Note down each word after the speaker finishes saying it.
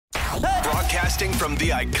Broadcasting from the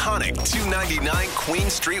iconic 299 Queen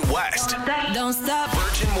Street West. Don't stop.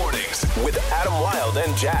 Virgin Mornings with Adam Wylde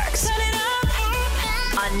and Jax. Turn it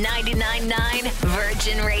up. On 99.9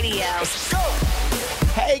 Virgin Radio. Let's go.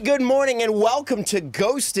 Hey, good morning and welcome to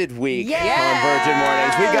Ghosted Week on Virgin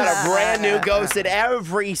Mornings. We got a brand new Ghosted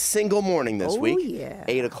every single morning this week. Yeah.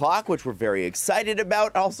 8 o'clock, which we're very excited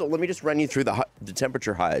about. Also, let me just run you through the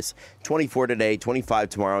temperature highs. 24 today, 25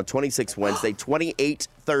 tomorrow, 26 Wednesday, 28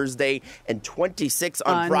 Thursday, and 26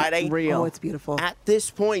 on Friday. Oh, it's beautiful. At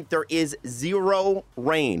this point, there is zero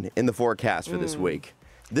rain in the forecast for this week.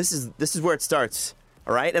 This is where it starts,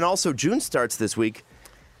 all right? And also, June starts this week.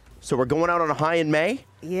 So we're going out on a high in May.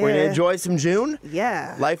 Yeah. We're going to enjoy some June.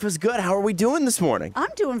 Yeah. Life is good. How are we doing this morning?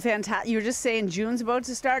 I'm doing fantastic. You were just saying June's about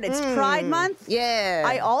to start. It's Pride Month. Yeah.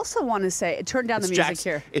 I also want to say, turn down the music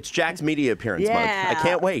here. It's Jack's media appearance month. I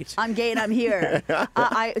can't wait. I'm gay and I'm here.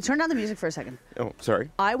 I turn down the music for a second. Oh,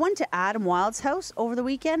 sorry. I went to Adam Wylde's house over the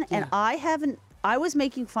weekend, and I was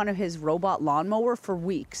making fun of his robot lawnmower for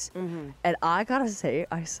weeks. And I gotta say,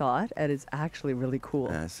 I saw it, and it's actually really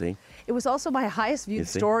cool. See? It was also my highest viewed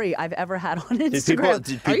story I've ever had on Instagram.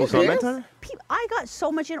 Did people comment on it? I got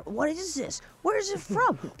so much in. What is this? Where is it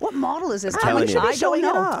from? What model is this? telling you. I don't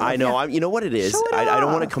know. I know. You know what it is? Show it I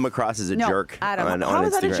don't want to off. come across as a No, jerk Adam, on how Instagram.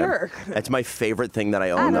 is that a jerk? That's my favorite thing that I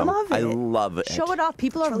own. Adam, though. love it. I love it. Show it off.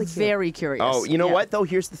 People are very curious. Oh, you know Yeah. what, though?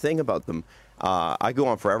 Here's the thing about them. I go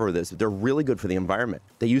on forever with this. They're really good for the environment.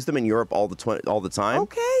 They use them in Europe all the time.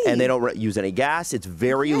 Okay. And they don't use any gas. It's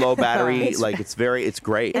very low battery. It's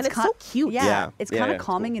great. And it's so cute. Yeah, it's kind of it's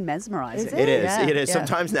calming and mesmerizing. Is It is. Yeah, It is. yeah.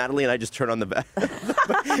 Sometimes Natalie and I just turn on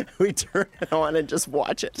we turn it on and just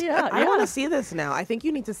watch it. Yeah, I want to see this now. I think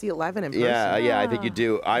you need to see it live and in person. Yeah, I think you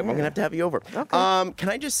do. I'm going to have you over. Okay. Can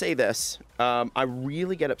I just say this? I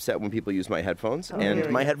really get upset when people use my headphones, and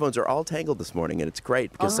my headphones are all tangled this morning, and it's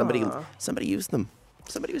great because somebody used them.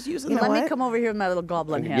 Somebody was using them. Let me come over here with my little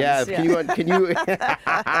goblin hands. Yeah, can you?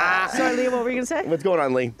 Sorry, Leah, what were you going to say? What's going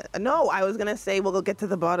on, Lee? No, I was going to say we'll get to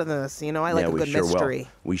the bottom of this. You know, I like a good mystery. Will.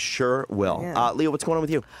 We sure will. Yeah. Leah, what's going on with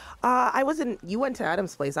you? You went to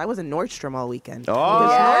Adam's place. I was in Nordstrom all weekend. Oh.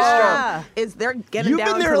 Because Yeah. Nordstrom they're getting You've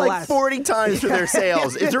down been there to the like last. 40 times for their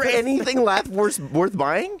sales. Is there anything left worth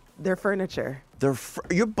buying? Their furniture.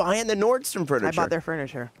 You're buying the Nordstrom furniture. I bought their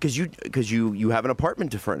furniture. Because you have an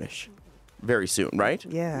apartment to furnish very soon, right?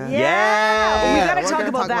 Yeah. Yeah. We got to We're talk gonna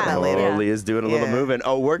about talk about that. that later. Oh, Leah's doing a little Yeah. move-in.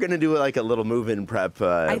 Oh, we're going to do like a little move-in prep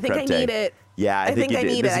I think prep I day. need it. Yeah, I think you I do.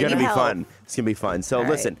 need This it. is I going to need be help. fun. It's going to be fun. So All right.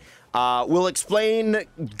 listen, we'll explain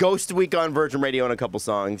Ghost Week on Virgin Radio in a couple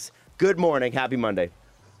songs. Good morning. Happy Monday.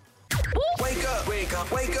 Wake up, wake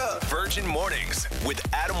up, wake up. Virgin Mornings with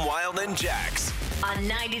Adam Wylde and Jax. On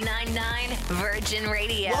 99.9 Virgin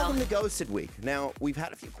Radio. Welcome to Ghosted Week. Now, we've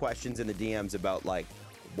had a few questions in the DMs about like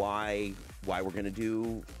why we're going to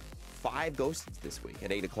do 5 Ghosteds this week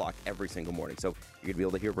at 8 o'clock every single morning. So you're going to be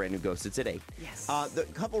able to hear brand new Ghosteds at 8. Yes. The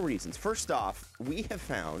couple reasons. First off, we have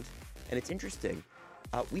found, and it's interesting,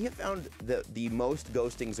 we have found the most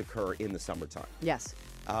ghostings occur in the summertime. Yes.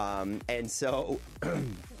 And so,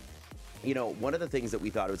 you know, one of the things that we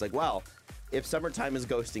thought was like, well, if summertime is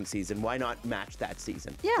ghosting season, why not match that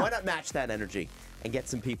season? Yeah. Why not match that energy and get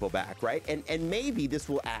some people back, right? And maybe this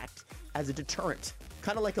will act as a deterrent,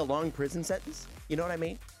 kind of like a long prison sentence. You know what I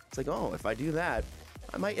mean? It's like, oh, if I do that,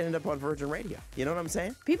 I might end up on Virgin Radio. You know what I'm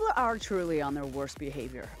saying? People are truly on their worst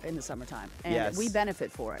behavior in the summertime, and Yes. we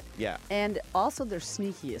benefit for it. Yeah. And also their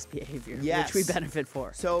sneakiest behavior, Yes. which we benefit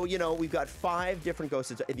for. So, you know, we've got 5 different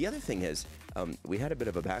ghosteds. The other thing is, we had a bit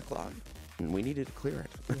of a backlog, and we needed to clear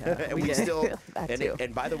it. Yeah, and we we did. still, That and, too.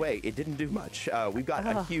 and by the way, it didn't do much. We've got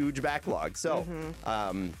a huge backlog. So,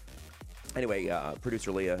 anyway,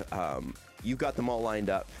 producer Leah, you got them all lined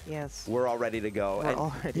up. Yes. We're all ready to go. We're And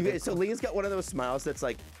all ready to so Leah's got one of those smiles that's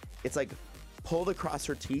like, it's like pulled across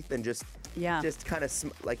her teeth and just kind of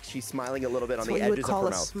like she's smiling a little bit on That's the what you would edges of call her a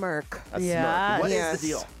mouth. smirk. A Yeah. smirk. What is Yes. the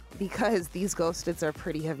deal? Because these ghosteds are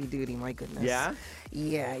pretty heavy duty, my goodness. Yeah?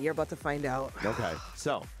 Yeah, you're about to find out. Okay,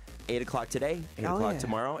 so 8 o'clock today, 8 Oh, o'clock yeah.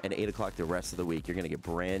 tomorrow, and 8 o'clock the rest of the week. You're going to get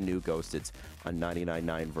brand new Ghosteds on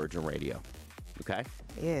 99.9 Virgin Radio. Okay?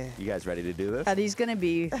 Yeah. You guys ready to do this? Are these going to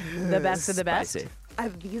be the best of the best? Spicy.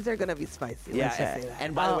 These are gonna be spicy. Yeah, Let's just say that.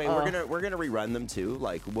 and by the way, we're gonna rerun them too.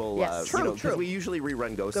 Like we'll, Yes. you know, True, 'cause true. we usually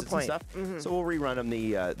rerun Ghosts and point. stuff. So we'll rerun them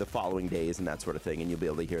the following days and that sort of thing, and you'll be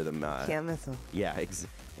able to hear them. Can't miss them. Yeah,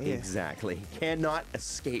 exactly. Cannot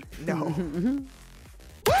escape. No.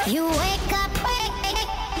 You wake up.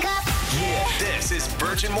 Yeah, this is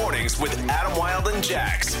Virgin Mornings with Adam Wylde and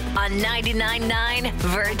Jax. On 99.9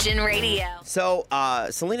 Virgin Radio. So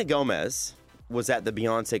Selena Gomez was at the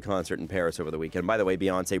Beyonce concert in Paris over the weekend. By the way,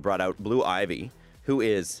 Beyonce brought out Blue Ivy, who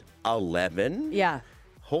is 11. Yeah.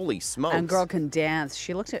 Holy smokes. And girl can dance.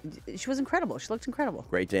 She was incredible. She looked incredible.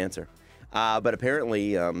 Great dancer. But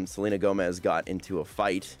apparently, Selena Gomez got into a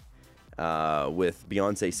fight with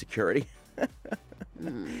Beyonce security.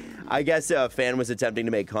 I guess a fan was attempting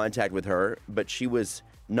to make contact with her, but she was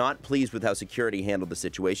not pleased with how security handled the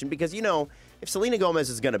situation because, you know, if Selena Gomez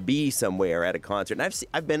is going to be somewhere at a concert, and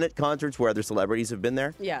I've been at concerts where other celebrities have been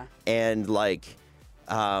there. Yeah. And, like,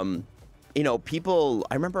 you know, people,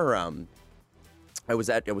 I remember I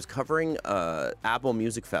was covering Apple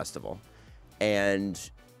Music Festival, and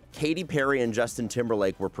Katy Perry and Justin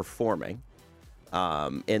Timberlake were performing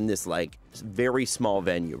in this, like, very small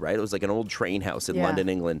venue, right? It was like an old train house in London,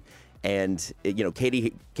 England. And, you know,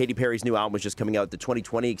 Katy Perry's new album was just coming out. The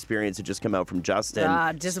 2020 Experience had just come out from Justin.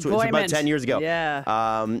 Disappointment. It was about 10 years ago. Yeah.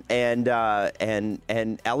 And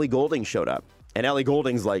Ellie Goulding showed up. And Ellie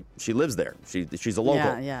Goulding's like, she lives there. She's a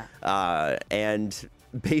local. Yeah. And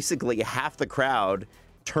basically half the crowd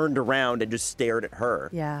turned around and just stared at her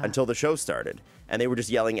until the show started. And they were just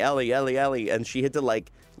yelling, Ellie, Ellie, Ellie. And she had to,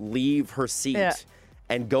 like, leave her seat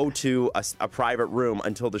and go to a private room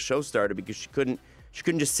until the show started because she couldn't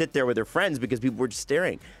just sit there with her friends because people were just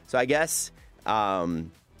staring. So I guess Selena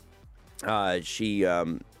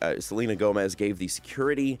Gomez gave the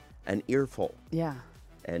security an earful. Yeah.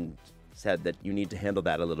 And said that you need to handle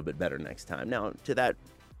that a little bit better next time. Now, to that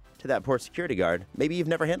poor security guard, maybe you've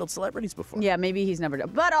never handled celebrities before. Yeah, maybe he's never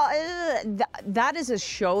done. But that is a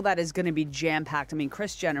show that is going to be jam-packed. I mean,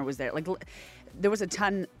 Kris Jenner was there. Like, there was a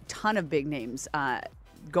ton of big names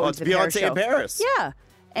going to the Paris show. Beyonce in Paris. Yeah.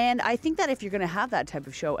 And I think that if you're going to have that type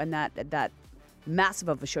of show and that massive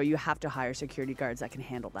of a show, you have to hire security guards that can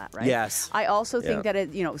handle that, right? Yes. I also think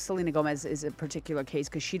that Selena Gomez is a particular case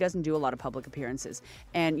because she doesn't do a lot of public appearances,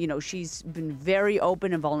 and she's been very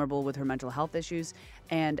open and vulnerable with her mental health issues,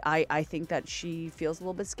 and I think that she feels a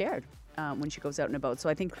little bit scared when she goes out and about. So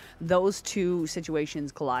I think those two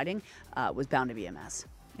situations colliding was bound to be a mess.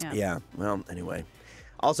 Yeah. Well, anyway,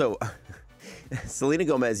 also. Selena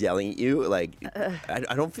Gomez yelling at you, like,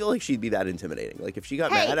 I don't feel like she'd be that intimidating. Like, if she got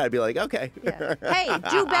mad, I'd be like, okay. Yeah. Hey,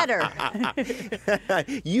 do better.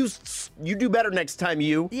 You do better next time,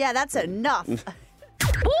 you. Yeah, that's enough.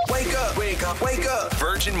 Wake up, wake up, wake up.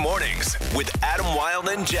 Virgin Mornings with Adam Wylde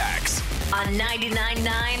and Jax. On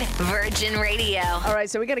 99.9 Virgin Radio. All right,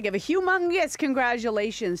 so we got to give a humongous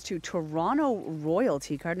congratulations to Toronto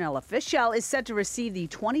royalty. Cardinal Official is set to receive the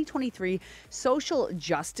 2023 Social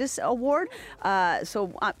Justice Award.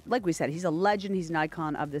 Like we said, he's a legend. He's an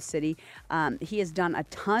icon of the city. He has done a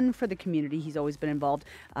ton for the community. He's always been involved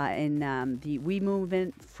in the We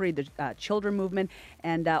Movement, Free the Children movement,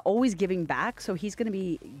 and always giving back. So he's going to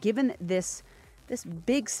be given this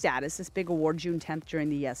big status, this big award, June 10th during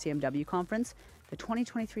the CMW conference, the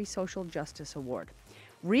 2023 Social Justice Award.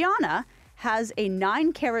 Rihanna has a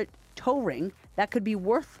 9-carat toe ring that could be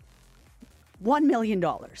worth $1 million.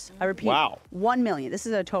 I repeat, wow. $1 million. This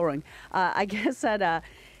is a toe ring. I guess that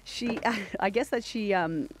she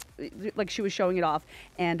was showing it off,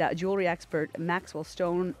 and jewelry expert Maxwell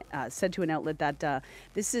Stone said to an outlet that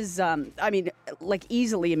this is,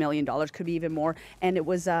 easily $1 million, could be even more, and it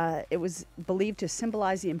was believed to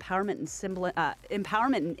symbolize the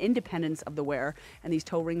empowerment and independence of the wearer. And these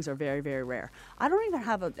toe rings are very, very rare. I don't even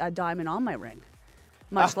have a diamond on my ring,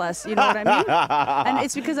 much less, you know what I mean? And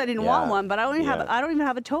it's because I didn't want one, but I don't even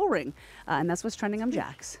have a toe ring, and that's what's trending on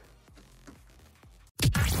Jax.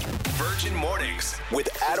 Virgin Mornings with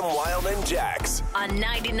Adam Wylde and Jax. On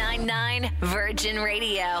 99.9 Virgin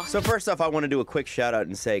Radio. So first off, I want to do a quick shout out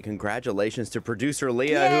and say congratulations to producer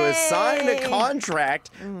Leah, who has signed a contract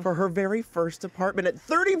for her very first apartment at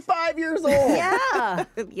 35 years old. Yeah.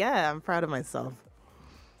 Yeah, I'm proud of myself.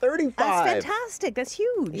 35. That's fantastic. That's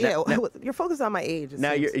huge. Yeah, you're focused on my age.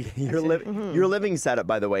 Now your living setup,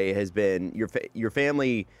 by the way, has been your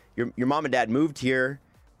family. Your mom and dad moved here.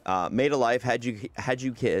 Made a life, had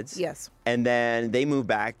you kids. Yes. And then they moved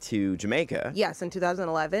back to Jamaica. Yes, in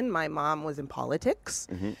 2011, my mom was in politics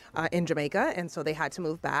in Jamaica, and so they had to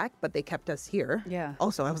move back, but they kept us here. Yeah.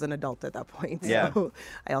 Also, I was an adult at that point, Yeah. so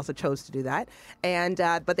I also chose to do that. And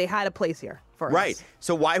but they had a place here for us. Right.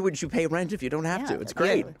 So why would you pay rent if you don't have to? It's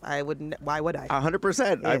great. Yeah, I wouldn't. Why would I?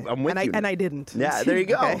 100%. Yeah. I'm with you. And I didn't. Yeah, there you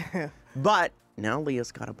go. Okay. But now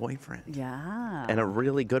Leah's got a boyfriend. Yeah. And a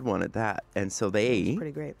really good one at that. And so they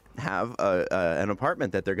Pretty great. have an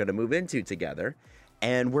apartment that they're going to move into together.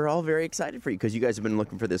 And we're all very excited for you because you guys have been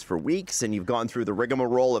looking for this for weeks, and you've gone through the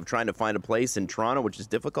rigmarole of trying to find a place in Toronto, which is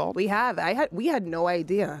difficult. We have. We had no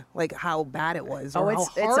idea like how bad it was Oh, or it's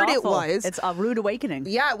how hard it awful. was. It's a rude awakening.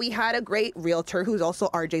 Yeah, we had a great realtor who's also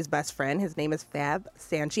RJ's best friend. His name is Fab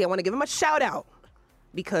Sanchi. I want to give him a shout out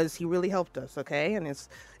because he really helped us, okay? And his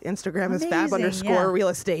Instagram is fab_real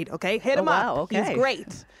estate, okay? Hit him up. Wow, okay. He's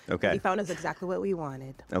great. Okay. He found us exactly what we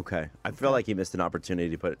wanted. Okay. I feel like he missed an opportunity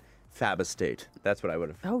to put Fab Estate. That's what I would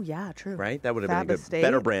have. Oh, yeah, true. Right? That would have been Fab a good, Estate?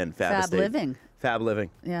 better brand, Fab Fab Estate. Living. Fab Living.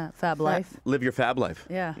 Yeah, Fab Life. Live your Fab life.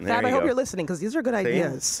 Yeah. There Fab, you I hope go. you're listening because these are good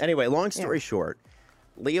ideas. Anyway, long story short,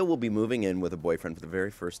 Leah will be moving in with a boyfriend for the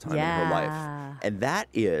very first time in her life. And that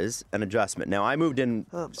is an adjustment. Now, I moved in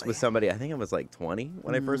with somebody, I think I was like 20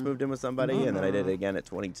 when I first moved in with somebody, and then I did it again at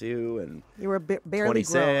 22 and You were barely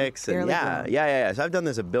 26. grown. And Barely yeah. grown. So I've done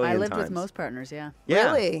this a billion I times. lived with most partners, yeah. Yeah.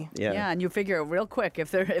 Really? Yeah. Yeah, and you figure it real quick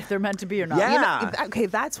if they're meant to be or not. Yeah. You know, okay,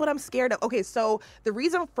 that's what I'm scared of. Okay, so the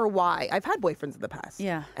reason for why I've had boyfriends in the past.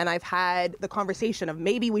 Yeah. And I've had the conversation of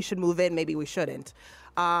maybe we should move in, maybe we shouldn't.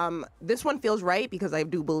 This one feels right because I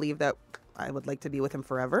do believe that I would like to be with him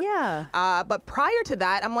forever. Yeah. But prior to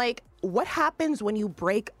that, I'm like, what happens when you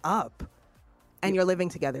break up and you're living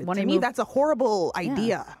together? When To you me, move- that's a horrible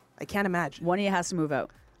idea. I can't imagine. One of you has to move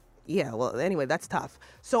out. Yeah, well, anyway, that's tough.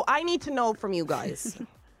 So I need to know from you guys.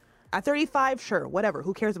 At 35, sure, whatever.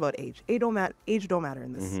 Who cares about age? Age don't matter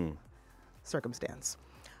in this circumstance.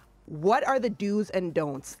 What are the do's and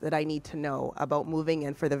don'ts that I need to know about moving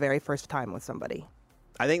in for the very first time with somebody?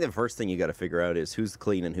 I think the first thing you got to figure out is who's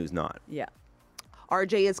clean and who's not. Yeah.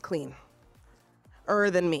 RJ is cleaner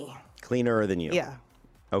than me. Cleaner than you. Yeah,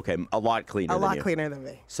 Okay, a lot cleaner a than lot you. cleaner than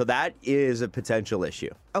me. So that is a potential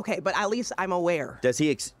issue. Okay, but at least I'm aware. Does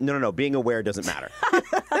he? No. Being aware doesn't matter.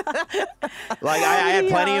 Like I had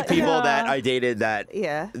plenty of people that I dated that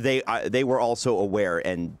they were also aware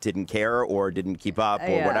and didn't care or didn't keep up or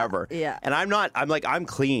Yeah, whatever. yeah. And I'm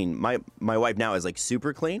clean. My wife now is like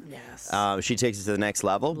super clean. Yes. She takes it to the next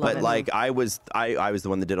level. Love but it. like I was the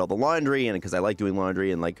one that did all the laundry, and because I like doing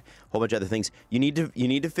laundry and like a whole bunch of other things. You need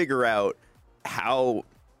to figure out how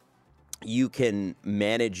you can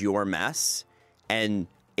manage your mess and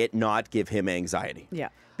it not give him anxiety. Yeah.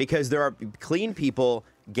 Because there are clean people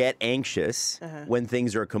get anxious when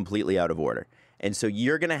things are completely out of order. And so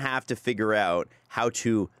you're going to have to figure out how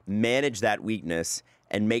to manage that weakness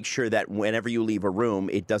and make sure that whenever you leave a room,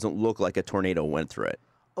 it doesn't look like a tornado went through it.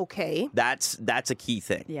 Okay. That's a key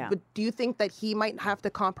thing. Yeah. But do you think that he might have to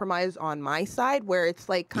compromise on my side where it's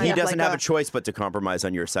like kind He of doesn't like have a choice but to compromise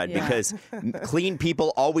on your side Yeah. because clean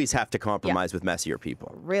people always have to compromise with messier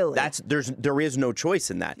people. Really? There is no choice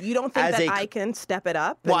in that. You don't think As that a- I can step it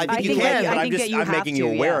up? Well, I and- think you think can, that- but I I'm think that you I'm have making you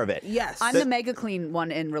to, aware yeah. of it. Yes. I'm the mega clean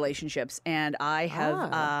one in relationships, and I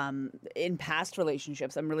have in past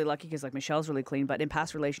relationships. I'm really lucky because like Michelle's really clean, but in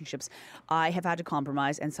past relationships, I have had to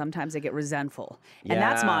compromise, and sometimes I get resentful, and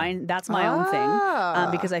that's Yeah. mine. That's my own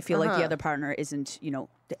thing because I feel like the other partner isn't,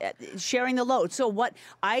 sharing the load. So what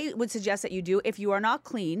I would suggest that you do if you are not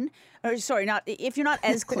clean, or sorry, not if you're not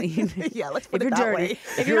as clean. Yeah, let's put if it you're that dirty, way.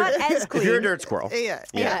 if you're not as clean, If you're a dirt squirrel. Yeah.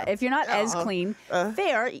 yeah, if you're not as clean,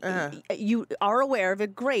 fair, you are aware of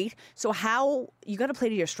it, great. So how, you got to play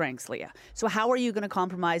to your strengths, Leah. So how are you going to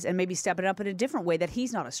compromise and maybe step it up in a different way that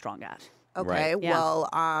he's not as strong at? Okay. Right. Yeah. Well,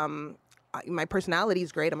 my personality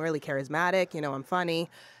is great. I'm really charismatic. I'm funny.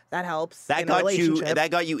 That helps. That in a got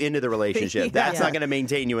relationship. you into the relationship. Yeah. That's Yeah. not going to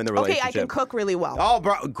maintain you in the Okay, relationship. I can cook really well. Oh,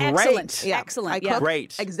 bro, great. Excellent. Yeah, Excellent. I Yeah. cook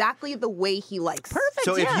Great. exactly the way he likes. Perfect.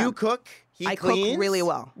 So if yeah. you cook, he I cleans. cook really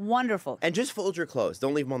well. Wonderful. And just fold your clothes.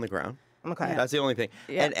 Don't leave them on the ground. Okay. That's the only thing.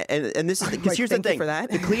 Yeah. And this is because here's the thank you thing. for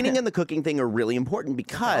that. The cleaning and the cooking thing are really important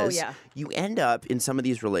because yeah. you end up in some of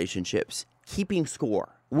these relationships keeping score,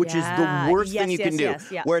 which is Yeah. the worst Yes, thing you yes, can do. yes,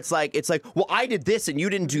 yeah. Where it's like, well, I did this and you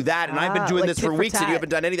didn't do that, and I've been doing like this tit for for weeks and you tat. haven't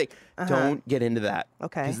done anything. Don't get into that.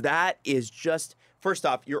 Okay. Because that is just, first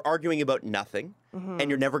off, you're arguing about nothing, and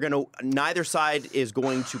you're never going to, neither side is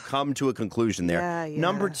going to come to a conclusion there. Yeah,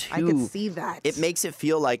 Number yeah. two, I could see that. it makes it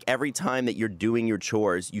feel like every time that you're doing your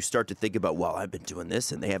chores, you start to think about, well, I've been doing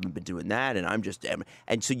this and they haven't been doing that, and I'm just,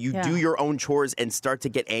 and so you Yeah. do your own chores and start to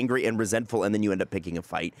get angry and resentful, and then you end up picking a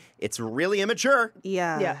fight. It's really immature,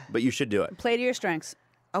 Yeah. Yeah. but you should do it. Play to your strengths.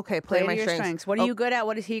 Okay. Play Play to my your strengths. What are you good at?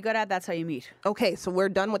 What is he good at? That's how you meet. Okay, so we're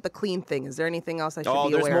done with the clean thing. Is there anything else I should Oh,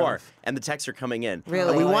 be there's aware more. of? And the texts are coming in.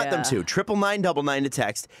 Really? And we Oh, want them yeah. to. 99999 to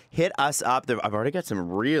text. Hit us up. I've already got some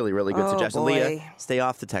really, really good Oh, suggestions. boy. Leah, stay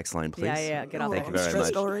off the text line, please. Yeah, get off Thank it. you very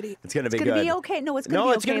stressed much. already. It's going to be It's good. gonna be okay. No, it's gonna be No,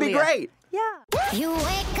 okay. it's going to be Leah. great. Yeah. You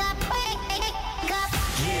wake up, wake up.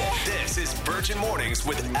 Yeah, this This is Virgin Mornings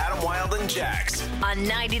with Adam Wylde and Jax. On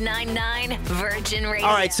 99.9 Virgin Radio.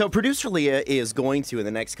 All right, so producer Leah is going to, in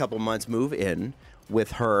the next couple months, move in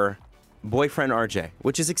with her boyfriend RJ,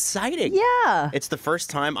 which is exciting. Yeah. It's the first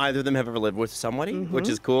time either of them have ever lived with somebody, which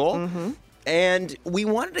is cool. And we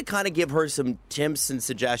wanted to kind of give her some tips and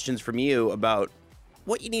suggestions from you about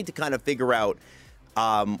what you need to kind of figure out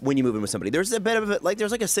when you move in with somebody. There's a bit of it, like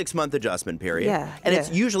there's like a 6-month adjustment period. Yeah, And yeah. it's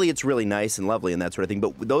usually it's really nice and lovely and that sort of thing.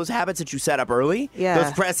 But those habits that you set up early, Yeah.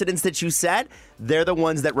 those precedents that you set, they're the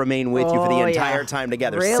ones that remain with you for the Oh, entire yeah. time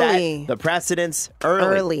together. Really? Set the precedents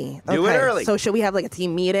early. Do it Okay. early. So should we have like a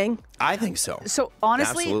team meeting? I think so. So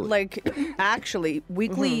honestly, Absolutely. like actually,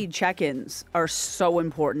 weekly check-ins are so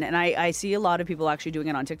important, and I see a lot of people actually doing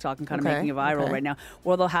it on TikTok and kind of Okay, making it viral okay. right now,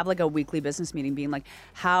 where they'll have like a weekly business meeting, being like,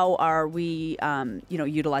 how are we,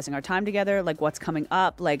 utilizing our time together? Like, what's coming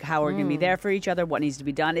up? Like, how are we going to be there for each other? What needs to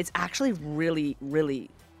be done? It's actually really, really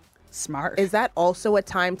smart. Is that also a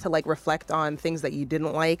time to like reflect on things that you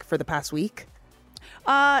didn't like for the past week?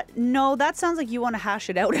 No, that sounds like you want to hash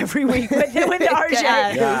it out every week with RJ.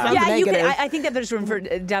 Yeah, Yeah. sounds You can. negative. I think that there's room for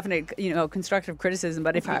definite, constructive criticism.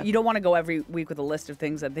 But if you don't want to go every week with a list of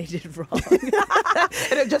things that they did wrong,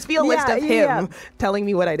 It'd just be a list Yeah, of him yeah. telling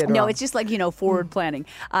me what I did wrong. no, it's just like forward planning.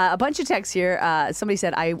 A bunch of texts here. Somebody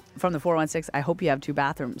said, from the 416. I hope you have 2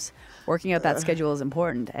 bathrooms. Working out that schedule is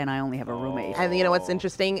important, and I only have a roommate. And you know what's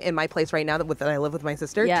interesting? In my place right now that I live with my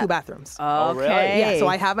sister, Yeah. 2 bathrooms. Okay. Yeah, so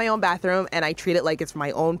I have my own bathroom, and I treat it like it's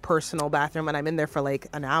my own personal bathroom, and I'm in there for like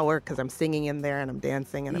an hour because I'm singing in there and I'm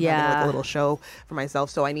dancing and I'm having like Yeah. a little show for myself.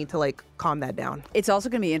 So I need to like calm that down. It's also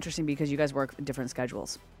going to be interesting because you guys work different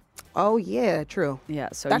schedules. Oh yeah, true. Yeah,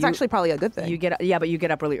 so That's actually probably a good thing. You get but you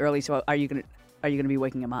get up really early. So are you gonna be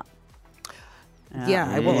waking him up? yeah,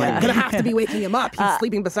 I will. I'm gonna have to be waking him up. He's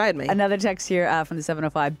sleeping beside me. Another text here from the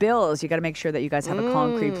 705. Bills, you got to make sure that you guys have a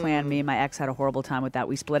concrete plan. Me and my ex had a horrible time with that.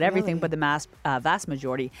 We split everything, but the vast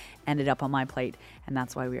majority ended up on my plate, and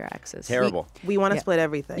that's why we are exes. Terrible. We want to Yeah. split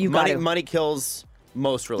everything. You got it. Money kills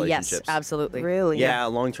most relationships. Yes, absolutely. really? Yeah,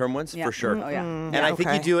 long-term ones Yeah. for sure. Oh, yeah. And I think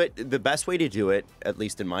you okay. do it. The best way to do it, at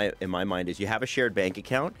least in my mind, is you have a shared bank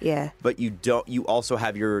account. Yeah. But you don't. You also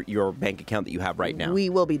have your bank account that you have right now. We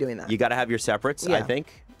will be doing that. You got to have your separates, I Yeah.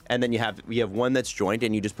 think, and then you have one that's joint,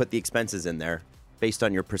 and you just put the expenses in there based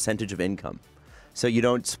on your percentage of income. So you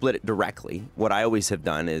don't split it directly. What I always have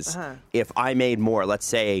done is, if I made more, let's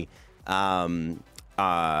say, I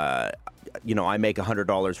make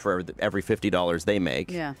 $100 for every $50 they make.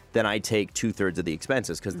 Yeah. Then I take 2/3 of the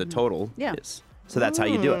expenses because the total Yeah. is. So that's how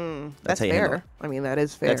you do it. That's how you handle fair. it. I mean, that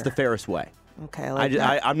is fair. That's the fairest way. Okay, I like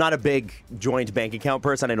that. I'm not a big joint bank account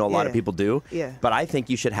person. I know a lot of Yeah. people do. Yeah. But I think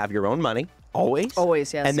you should have your own money always.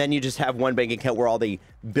 Always, yes. And then you just have one bank account where all the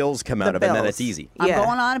bills come out of, and then it's easy. I'm Yeah.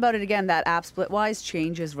 going on about it again. That app Splitwise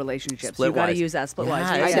changes relationships. You got to Splitwise. use that Splitwise.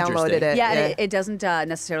 Yeah, I that's downloaded interesting. it. Yeah, and it doesn't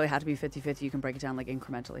necessarily have to be 50-50. You can break it down like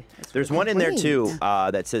incrementally. It's There's really one in there Great. too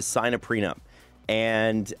that says sign a prenup,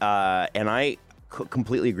 and I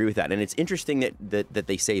completely agree with that. And it's interesting that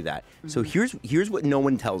they say that. So here's what no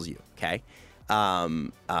one tells you. Okay,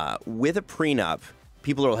 with a prenup,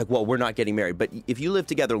 people are like, well, we're not getting married. But if you live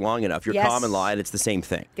together long enough, you're Yes. common law, and it's the same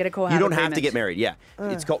thing. Get a cohab You don't have to agreement. get married. Yeah,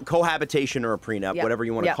 it's called cohabitation or a prenup, Yep. whatever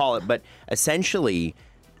you want to Yep. call it. But essentially,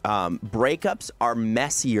 breakups are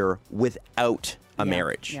messier without a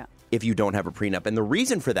marriage. Yeah. If you don't have a prenup. And the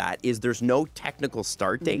reason for that is there's no technical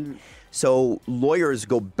start date. Mm-hmm. So lawyers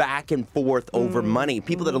go back and forth over money.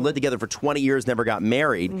 People that have lived together for 20 years never got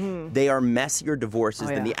married. They are messier divorces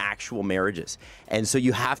than the actual marriages. And so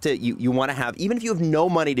you have to, you want to have, even if you have no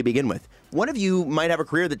money to begin with, one of you might have a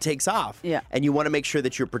career that takes off. Yeah. And you want to make sure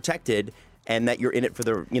that you're protected and that you're in it for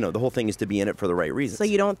the whole thing is to be in it for the right reasons. So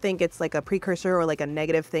you don't think it's like a precursor or like a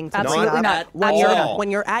negative thing to Absolutely bring not. up when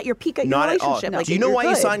Absolutely you're at your peak of your Not at all. relationship? Like, Do you know you're why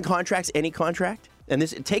you good. sign contracts? Any contract?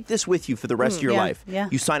 And take this with you for the rest of your yeah, life. yeah.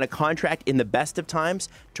 You sign a contract in the best of times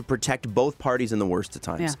to protect both parties in the worst of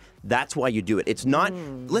times. Yeah. That's why you do it. It's not.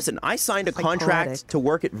 Listen, I signed a contract Psychotic. to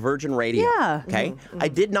work at Virgin Radio. Yeah. Okay. I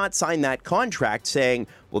did not sign that contract saying,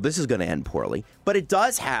 "Well, this is going to end poorly," but it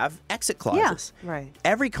does have exit clauses. Right.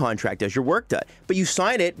 Every contract does. Your work does, but you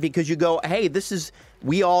sign it because you go, "Hey, this is."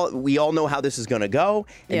 We all know how this is going to go,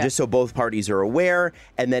 and Yeah. just so both parties are aware.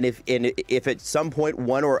 And then if at some point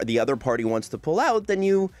one or the other party wants to pull out, then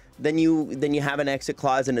you then you have an exit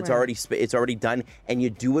clause and it's already done, and you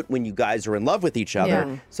do it when you guys are in love with each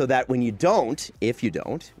other, so that when you don't, if you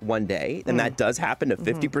don't, one day, and that does happen to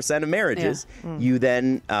 50% of marriages, you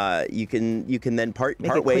then you can then part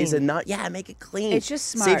ways and not make it clean. It's just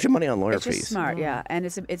smart. Saves you money on lawyer fees. It's just smart, and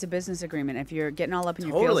it's a business agreement. If you're getting all up in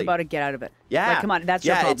your feels about it, get out of it. Yeah, like, come on, that's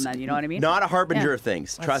your problem then. You know what I mean? Not a harbinger of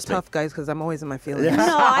things. Trust me. Tough, guys, because I'm always in my feelings.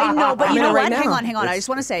 No, I know, but you know what? Right Hang on. I just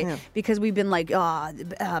want to say, because we've been like,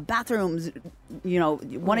 bathrooms,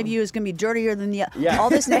 one of you is going to be dirtier than the other. All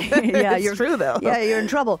this. It's true, though. Yeah, you're in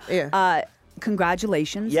trouble. Yeah.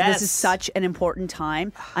 Congratulations. Yes. This is such an important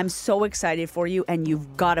time. I'm so excited for you, and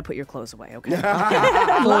you've got to put your clothes away, okay?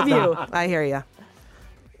 Love you. I hear you.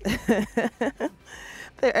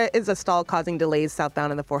 There is a stall causing delays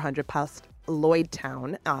southbound in the 400 past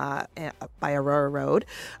Lloydtown by Aurora Road.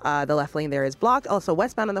 The left lane there is blocked. Also,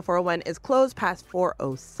 westbound on the 401 is closed past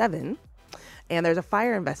 407. And there's a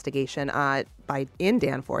fire investigation in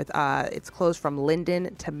Danforth. It's closed from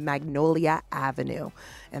Linden to Magnolia Avenue.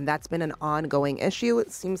 And that's been an ongoing issue.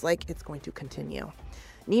 It seems like it's going to continue.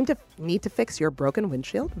 Need to fix your broken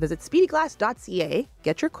windshield? Visit speedyglass.ca,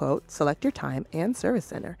 get your quote, select your time and service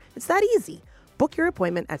center. It's that easy. Book your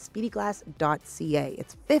appointment at speedyglass.ca.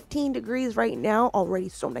 It's 15 degrees right now, already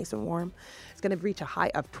so nice and warm. It's going to reach a high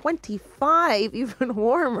of 25, even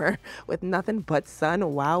warmer, with nothing but sun.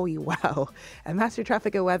 Wowie wow. And that's your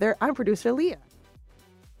traffic and weather. I'm producer Leah.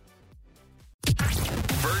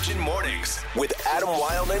 Virgin Mornings with Adam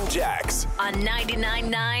Wylde and Jax. On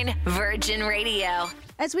 99.9 Virgin Radio.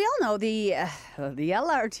 As we all know, the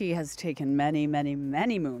LRT has taken many, many,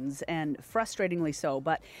 many moons, and frustratingly so,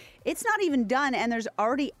 but it's not even done, and there's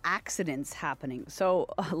already accidents happening. So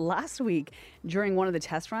last week, during one of the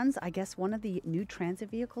test runs, I guess one of the new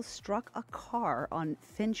transit vehicles struck a car on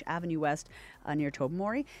Finch Avenue West near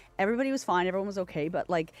Tobermory. Everybody was fine, everyone was okay, but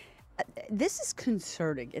this is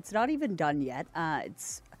concerning. It's not even done yet.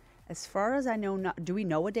 It's... As far as I know, do we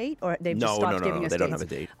know a date, or they've just stopped giving us dates? No, they don't have a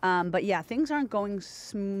date. But yeah, things aren't going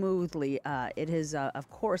smoothly. It is, of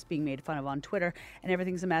course, being made fun of on Twitter, and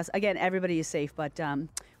everything's a mess. Again, everybody is safe, but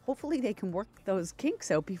hopefully they can work those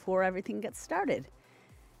kinks out before everything gets started.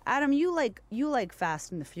 Adam, you like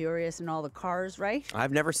Fast and the Furious and all the cars, right?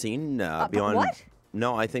 I've never seen beyond. What?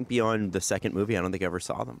 No, I think beyond the second movie, I don't think I ever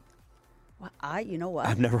saw them. Well, you know what?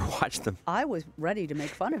 I've never watched them. I was ready to make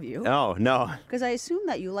fun of you. Oh, no. Because I assume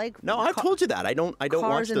that you like. No, I've told you that. I don't watch those.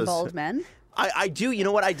 Cars and bald men. I do. You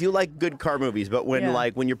know what? I do like good car movies, but when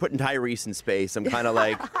when you're putting Tyrese in space, I'm kind of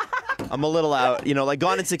like. I'm a little out, like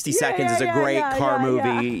Gone in 60 Seconds is a great car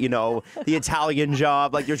movie, The Italian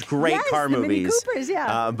Job, there's great car movies. Mini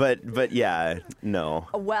Coopers, but yeah, no.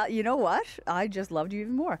 Well, you know what? I just loved you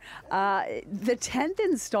even more. The 10th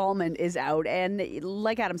installment is out, and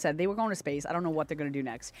like Adam said, they were going to space. I don't know what they're going to do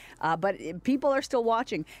next, but people are still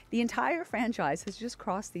watching. The entire franchise has just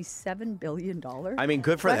crossed the $7 billion. I mean,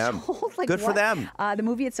 good for them. Good for them. The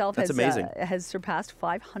movie itself has surpassed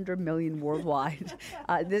 500 million worldwide.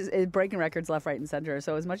 This is breaking records left, right, and center.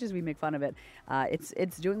 So as much as we make fun of it,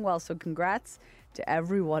 it's doing well. So congrats to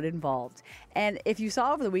everyone involved. And if you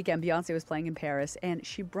saw over the weekend, Beyonce was playing in Paris, and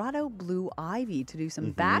she brought out Blue Ivy to do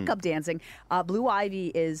some backup dancing. Blue Ivy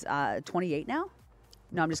is 28 now.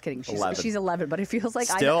 No, I'm just kidding. She's 11, but it feels like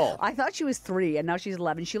I thought she was 3, and now she's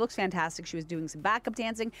 11. She looks fantastic. She was doing some backup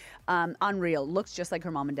dancing. Unreal. Looks just like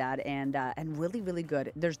her mom and dad, and really, really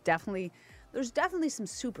good. There's definitely some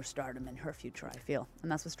superstardom in her future, I feel.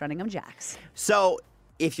 And that's what's trending on Jax. So,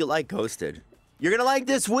 if you like Ghosted, you're going to like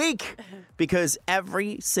this week. Because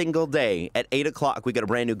every single day at 8 o'clock, we got a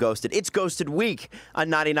brand new Ghosted. It's Ghosted Week on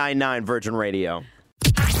 99.9 Virgin Radio.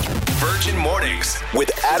 Virgin Mornings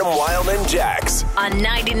with Adam Wylde and Jax. On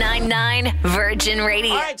 99.9 Virgin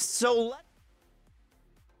Radio. All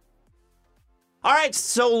right,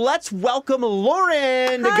 so let's welcome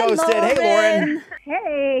Lauren to Ghosted. Lauren. Hey, Lauren.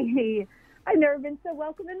 Hey, I've never been so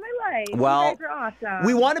welcome in my life. Well, you guys are awesome.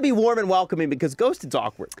 we want to be warm and welcoming because Ghosted's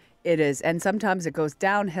awkward. It is, and sometimes it goes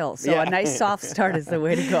downhill. So a nice soft start is the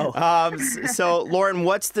way to go. So, Lauren,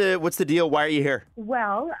 what's the deal? Why are you here?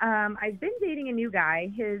 Well, I've been dating a new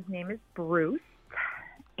guy. His name is Bruce,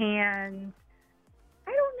 and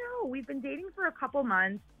I don't know. We've been dating for a couple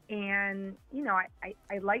months, and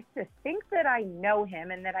I like to think that I know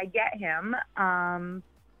him and that I get him,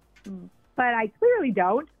 but I clearly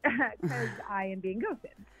don't because I am being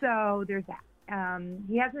ghosted. So there's that.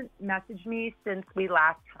 He hasn't messaged me since we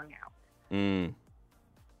last hung out.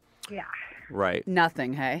 Yeah. Right.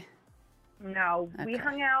 Nothing, hey? No, we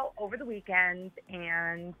hung out over the weekend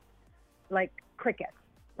and crickets.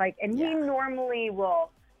 And he normally will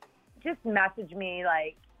just message me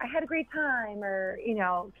I had a great time, or,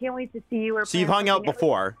 can't wait to see you. Or So you've hung out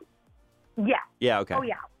before? Yeah. Yeah, okay. Oh,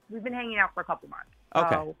 yeah. We've been hanging out for a couple months.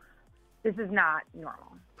 Okay. So this is not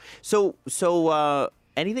normal. So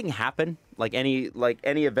anything happen? Like any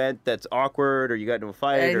event that's awkward, or you got into a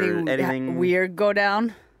fight, or anything weird go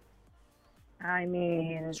down? I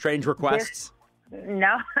mean... Strange requests?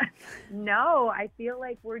 No. I feel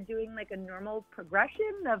like we're doing like a normal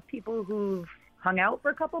progression of people who've hung out for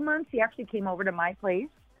a couple months. He actually came over to my place.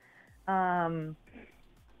 I'm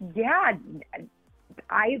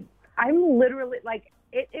literally like,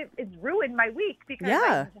 it's ruined my week because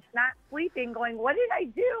I'm just not sleeping going, what did I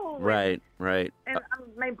do? Right. And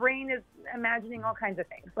my brain is imagining all kinds of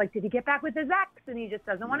things. Like, did he get back with his ex and he just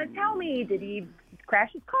doesn't want to tell me? Did he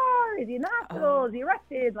crash his car? Is he in the hospital? Is he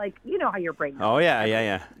arrested? Like, you know how your brain goes. Oh,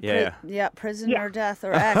 yeah. Yeah, prison or death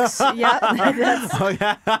or ex. Yeah. Oh,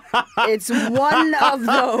 It's one of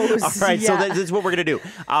those. All right, so this is what we're going to do.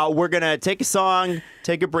 We're going to take a song,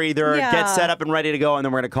 take a breather, get set up and ready to go, and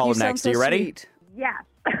then we're going to call him next. Are you ready? Sweet. Yes,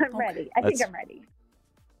 I'm ready. I think I'm ready.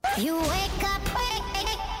 You wake up.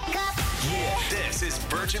 Yeah, this is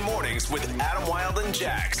Virgin Mornings with Adam Wylde and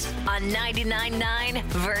Jax. On 99.9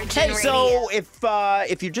 Virgin Hey, Radio. so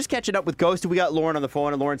if you're just catching up with Ghosted, we got Lauren on the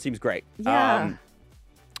phone, and Lauren seems great. Yeah.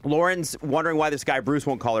 Lauren's wondering why this guy Bruce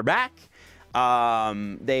won't call her back.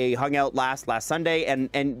 They hung out last Sunday,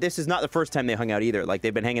 and this is not the first time they hung out either. Like,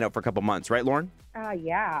 they've been hanging out for a couple months, right, Lauren?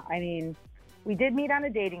 Yeah. I mean, we did meet on a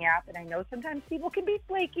dating app, and I know sometimes people can be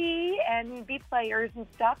flaky and be players and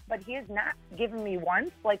stuff, but he has not given me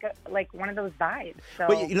once like one of those vibes. So.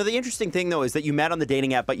 But the interesting thing though is that you met on the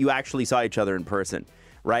dating app, but you actually saw each other in person,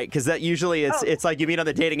 right? Because that usually it's like you meet on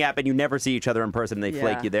the dating app and you never see each other in person, and they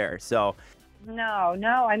flake you there. So. No.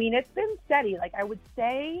 I mean, it's been steady. Like, I would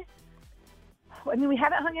say. I mean, we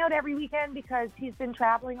haven't hung out every weekend because he's been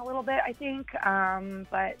traveling a little bit, I think.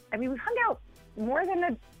 But, I mean, we've hung out more than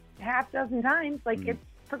a half dozen times. Like, it's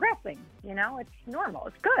progressing, It's normal.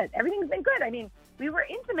 It's good. Everything's been good. I mean, we were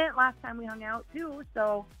intimate last time we hung out, too,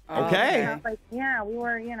 so... Okay. We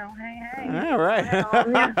were, hey. All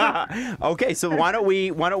right. Okay, so why don't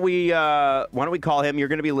we call him? You're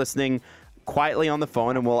going to be listening quietly on the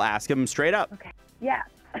phone, and we'll ask him straight up. Okay. Yeah.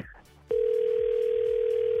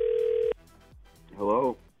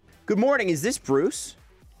 Hello. Good morning. Is this Bruce?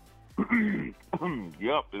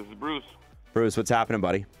 Yep, this is Bruce. Bruce, what's happening,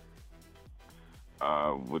 buddy?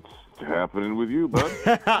 What's happening with you, bud?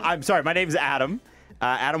 I'm sorry. My name's Adam.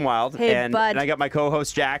 Adam Wylde. Hey, and bud. I got my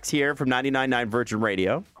co-host Jax here from 99.9 Virgin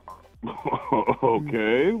Radio.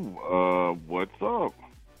 Okay. What's up?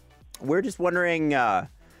 We're just wondering,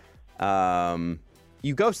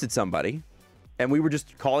 you ghosted somebody, and we were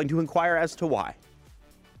just calling to inquire as to why.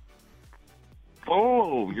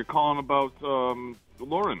 Oh, you're calling about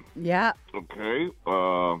Lauren. Yeah. Okay.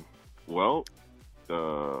 Well,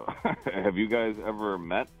 have you guys ever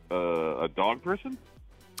met a dog person?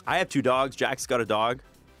 I have 2 dogs. Jack's got a dog.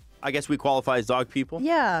 I guess we qualify as dog people.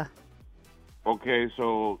 Yeah. Okay,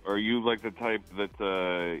 so are you like the type that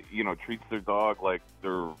treats their dog like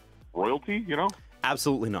they're royalty?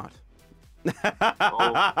 Absolutely not.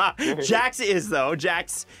 Oh, okay. Jax is, though.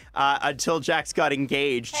 Jax, until Jax got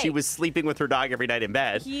engaged, she was sleeping with her dog every night in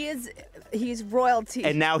bed. He's royalty.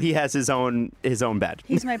 And now he has his own bed.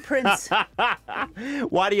 He's my prince.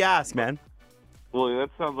 Why do you ask, man? Well, that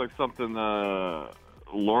sounds like something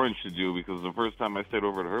Lauren should do, because the first time I stayed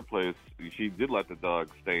over at her place, she did let the dog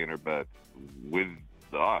stay in her bed with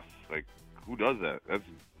us. Like, who does that? That's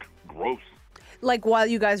gross. Like while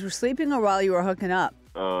you guys were sleeping or while you were hooking up?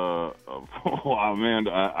 Oh, man,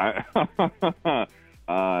 I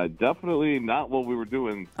definitely not what we were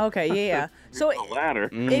doing. Okay, yeah. So the latter.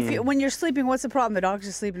 when you're sleeping, what's the problem? The dog's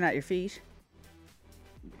just sleeping at your feet?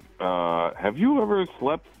 Have you ever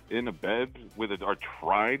slept in a bed or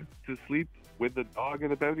tried to sleep with the dog in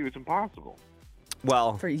the bed? It's impossible.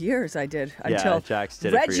 Well, For years I did. Yeah, Until Jax did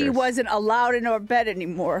it for Reggie years. wasn't allowed in our bed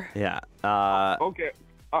anymore. yeah. Okay.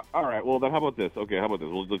 All right. Well, then how about this? Okay, how about this?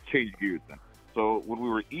 Let's change gears then. So when we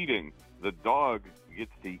were eating, the dog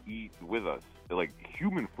gets to eat with us, like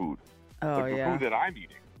human food. Oh, like the yeah. food that I'm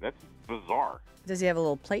eating. That's bizarre. Does he have a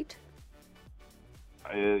little plate?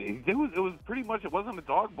 It was pretty much, it wasn't a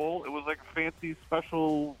dog bowl. It was like a fancy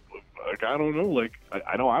special, like, I don't know. Like,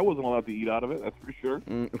 I know I wasn't allowed to eat out of it. That's for sure.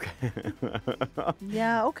 Okay.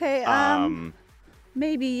 Yeah, okay.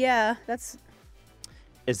 Maybe, yeah. That's...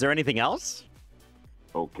 Is there anything else?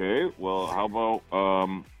 Okay, well, how about,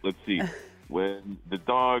 let's see. When the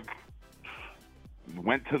dog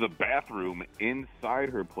went to the bathroom inside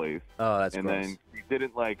her place, Oh, that's and gross. then she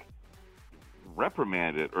didn't, like,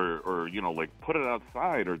 reprimand it or like put it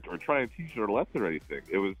outside or try and teach it a lesson or anything.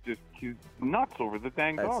 It was just he's nuts over the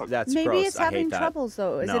dang dog. That's Maybe gross. it's I hate having that. troubles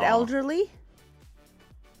though. Is No. it elderly?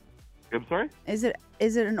 I'm sorry? Is it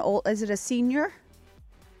a senior?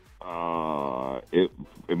 It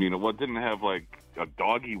didn't have like a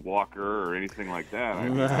doggy walker or anything like that.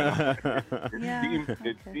 I mean,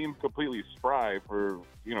 it seemed completely spry for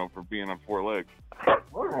being on four legs.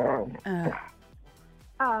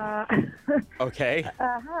 Okay.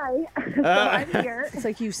 Hi. So I'm here. It's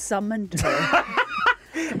like you summoned her.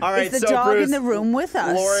 All right. Is the so dog Bruce, in the room with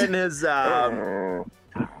us? Lauren is. Is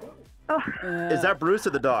that Bruce or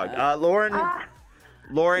the dog?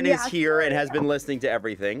 Lauren is here and has been listening to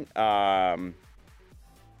everything.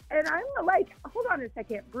 And I'm like, hold on a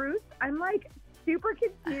second, Bruce. I'm like super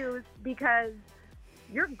confused because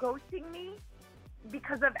you're ghosting me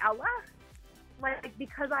because of Ella. Like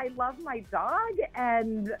because I love my dog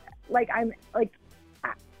and like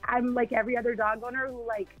I'm like every other dog owner who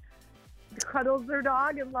like cuddles their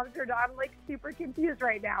dog and loves their dog. I'm like super confused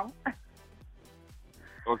right now.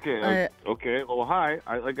 Okay. Okay. Well, hi.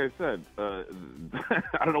 Like I said, I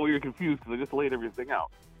don't know why you're confused because I just laid everything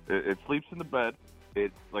out. It sleeps in the bed.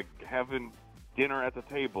 It's like having dinner at the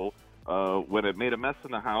table. When it made a mess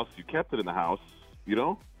in the house, you kept it in the house. You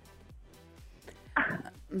know.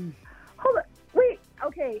 Hold on. Wait.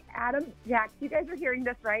 Okay, Adam, Jax, you guys are hearing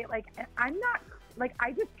this, right? Like, I'm not. Like,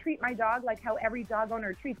 I just treat my dog like how every dog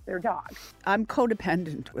owner treats their dog. I'm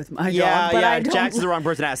codependent with my Yeah, dog. But I yeah. don't Jax is the wrong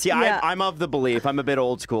person to ask. See, Yeah. I'm of the belief, I'm a bit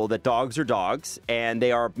old school, that dogs are dogs and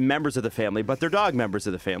they are members of the family, but they're dog members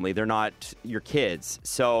of the family. They're not your kids.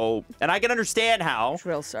 So, and I can understand how.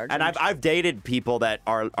 Drill sergeant. And I've dated people that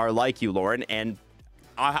are like you, Lauren, and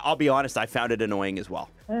I'll be honest, I found it annoying as well.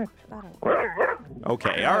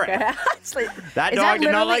 Okay, all right. It's like- That is dog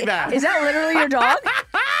did not literally- like that. Is that literally your dog?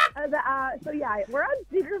 So yeah, we're on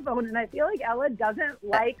speakerphone, and I feel like Ella doesn't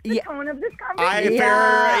like the tone of this conversation.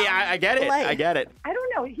 I get it. I get it. I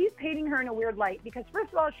don't know. He's painting her in a weird light because,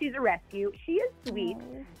 first of all, she's a rescue. She is sweet.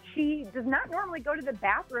 She does not normally go to the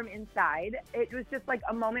bathroom inside. It was just like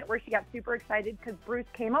a moment where she got super excited because Bruce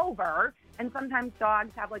came over. And sometimes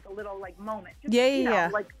dogs have like a little like moment.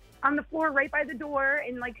 Just, like on the floor right by the door.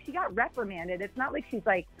 And like she got reprimanded. It's not like she's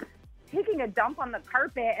like taking a dump on the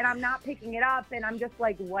carpet and I'm not picking it up and I'm just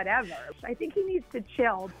like, whatever. I think he needs to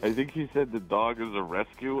chill. I think he said the dog is a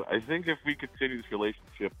rescue. I think if we continue this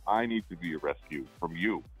relationship, I need to be a rescue from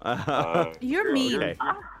you. You're mean.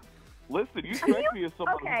 Listen, you strike me as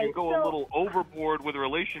someone who can go a little overboard with a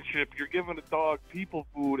relationship. You're giving a dog people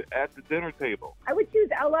food at the dinner table. I would choose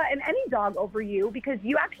Ella and any dog over you because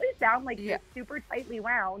you actually sound like you're super tightly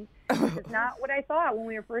wound. It's not what I thought when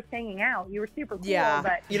we were first hanging out. You were super cool,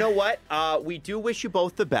 but... You know what? We do wish you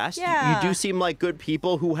both the best. Yeah. You do seem like good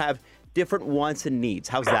people who have different wants and needs.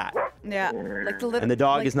 How's that? Yeah. Like the little, And the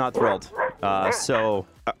dog is not thrilled. All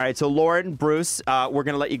right, so Lauren, Bruce, we're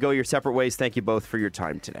going to let you go your separate ways. Thank you both for your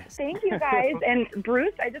time today. Thank you, guys. And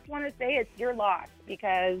Bruce, I just want to say it's your loss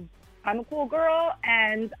because I'm a cool girl,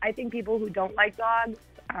 and I think people who don't like dogs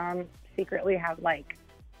secretly have, like,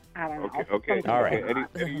 I don't know. Okay. All right. Any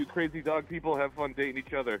of you crazy dog people have fun dating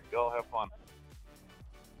each other. Y'all have fun.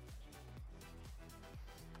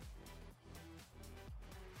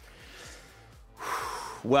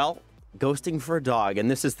 Well, ghosting for a dog,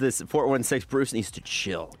 and this 416 Bruce needs to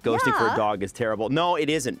chill. Ghosting for a dog is terrible. No, it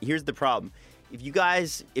isn't. Here's the problem. If you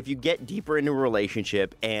get deeper into a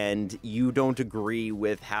relationship and you don't agree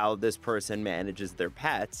with how this person manages their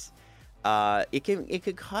pets, it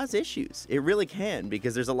could cause issues. It really can,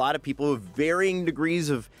 because there's a lot of people with varying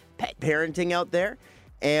degrees of pet parenting out there.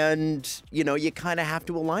 And, you kind of have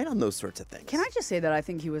to align on those sorts of things. Can I just say that I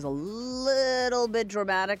think he was a little bit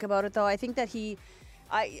dramatic about it, though? I think that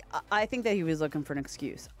I think that he was looking for an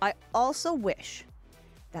excuse. I also wish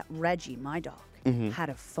that Reggie, my dog, had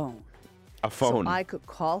a phone. A phone. So I could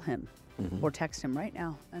call him or text him right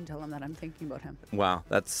now and tell him that I'm thinking about him. Wow,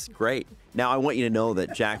 that's great. Now I want you to know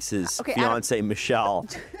that Jax's Okay, fiance, Michelle,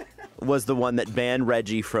 was the one that banned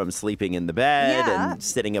Reggie from sleeping in the bed and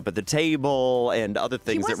sitting up at the table and other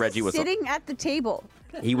things that Reggie was sitting at the table.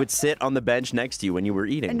 He would sit on the bench next to you when you were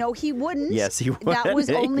eating. No, he wouldn't. Yes, he would. That was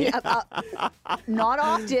only not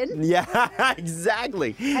often. Yeah,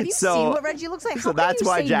 exactly. Have you seen what Reggie looks like? So How that's can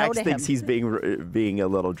you why say Jax no to thinks him? he's being a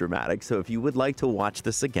little dramatic. So if you would like to watch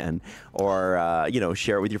this again, or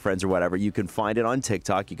share it with your friends or whatever, you can find it on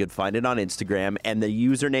TikTok. You can find it on Instagram, and the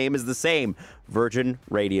username is the same: Virgin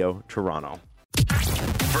Radio Toronto.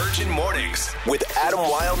 Virgin Mornings with Adam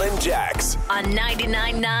Wylde and Jax. On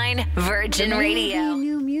 99.9 Virgin Radio.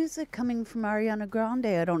 New music. music coming from Ariana Grande.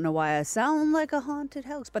 I don't know why I sound like a haunted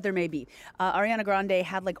house, but there may be. Ariana Grande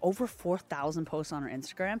had like over 4,000 posts on her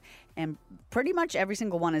Instagram, and pretty much every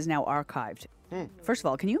single one is now archived. First of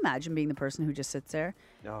all, can you imagine being the person who just sits there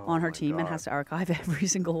on her team and has to archive every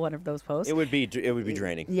single one of those posts? It would be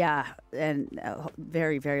draining. Yeah, and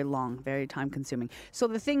very, very long, very time consuming. So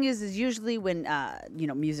the thing is usually when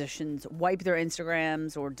musicians wipe their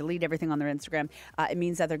Instagrams or delete everything on their Instagram, it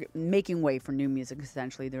means that they're making way for new music.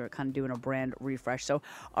 Essentially, they're kind of doing a brand refresh. So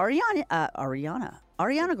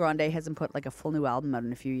Ariana Grande hasn't put like a full new album out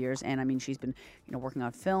in a few years, and I mean she's been working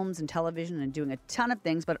on films and television and doing a ton of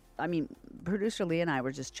things. But I mean, producer Leah and I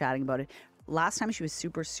were just chatting about it. Last time she was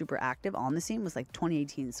super, super active on the scene was like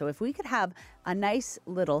 2018. So if we could have a nice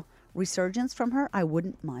little resurgence from her, I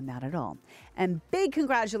wouldn't mind that at all. And big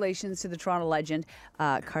congratulations to the Toronto legend,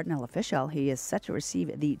 Cardinal Official. He is set to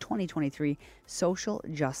receive the 2023 Social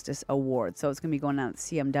Justice Award. So it's going to be going on at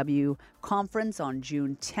CMW Conference on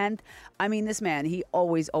June 10th. I mean, this man, he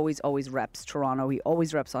always reps Toronto. He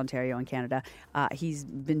always reps Ontario and Canada. He's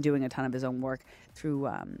been doing a ton of his own work through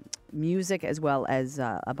music as well as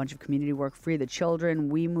a bunch of community work, Free the Children,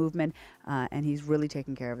 We Movement, and he's really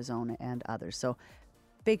taking care of his own and others. So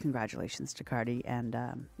big congratulations to Cardi, and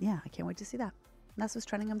I can't wait to see that. And that's what's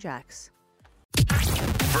trending on Jax.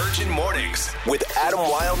 Virgin Mornings with Adam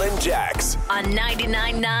Wylde and Jax. On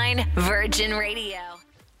 99.9 Virgin Radio. A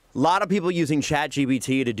lot of people using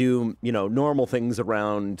ChatGPT to do, normal things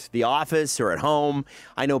around the office or at home.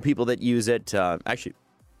 I know people that use it. Actually,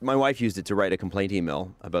 my wife used it to write a complaint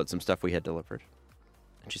email about some stuff we had delivered.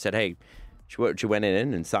 And she said, hey, she went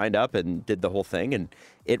in and signed up and did the whole thing, and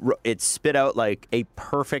it spit out like a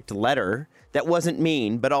perfect letter that wasn't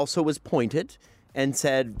mean, but also was pointed and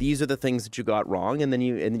said, these are the things that you got wrong, and then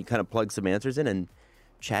you kind of plug some answers in, and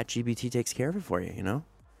ChatGPT takes care of it for you,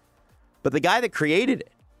 But the guy that created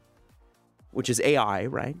it, which is AI,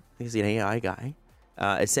 right? He's an AI guy,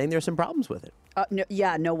 is saying there's some problems with it.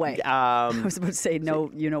 No way. I was about to say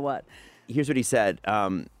no. You know what? Here's what he said.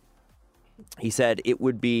 He said it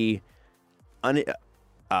would be.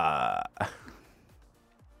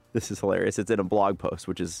 This is hilarious. It's in a blog post,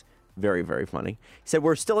 which is very, very funny. He said,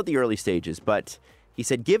 we're still at the early stages, but he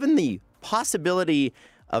said, given the possibility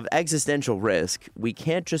of existential risk, we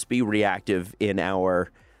can't just be reactive in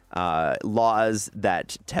our laws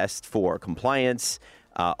that test for compliance,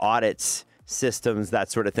 audits, systems,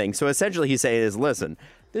 that sort of thing. So essentially he's saying is, listen,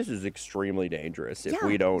 this is extremely dangerous if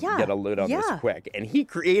we don't get a lid on this quick. And he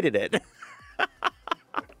created it.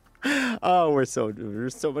 Oh, we're so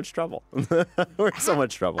much trouble. We're so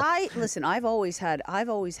much trouble. I've always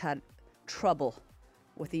had trouble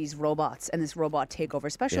with these robots and this robot takeover,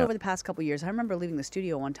 especially over the past couple of years. I remember leaving the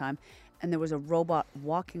studio one time and there was a robot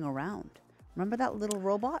walking around. Remember that little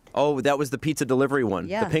robot? Oh, that was the pizza delivery one,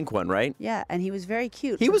 the pink one, right? Yeah, and he was very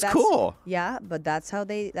cute. He was cool. Yeah, but that's how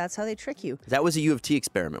they trick you. That was a U of T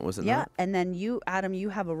experiment, wasn't it? Yeah, and then you, Adam, you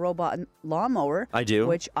have a robot lawnmower. I do.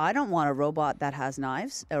 Which I don't want a robot that has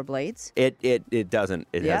knives or blades. It doesn't.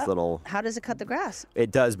 It has little. How does it cut the grass?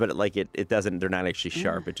 It does, but it doesn't. They're not actually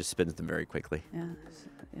sharp. It just spins them very quickly.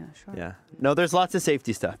 Yeah, sure. Yeah. No, there's lots of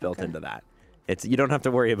safety stuff built into that. You don't have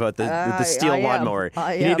to worry about the steel lawnmower.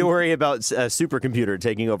 You need to worry about a supercomputer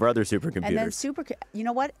taking over other supercomputers. And then you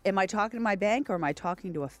know what? Am I talking to my bank or am I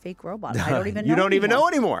talking to a fake robot? I don't even know. You don't even know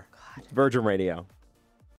anymore. God. Virgin Radio.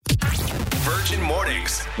 Virgin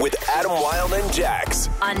Mornings with Adam Wylde and Jax.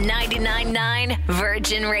 On 99.9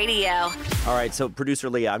 Virgin Radio. All right, so producer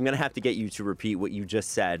Leah, I'm going to have to get you to repeat what you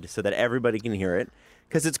just said so that everybody can hear it.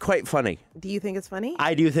 Because it's quite funny. Do you think it's funny?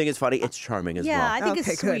 I do think it's funny. It's charming as well. Yeah, I think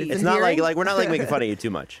it's sweet. It's not like we're not making fun of you too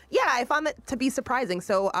much. Yeah, I found that to be surprising.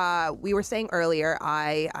 So we were saying earlier,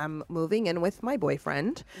 I am moving in with my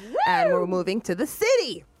boyfriend, and we're moving to the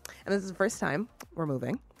city. And this is the first time we're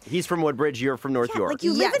moving. He's from Woodbridge. You're from North York. Like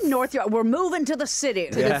you live in North York. We're moving to the city.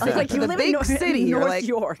 Like you live in North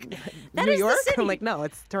York. That New is York? the city. I'm like, no,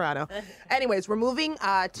 it's Toronto. Anyways, we're moving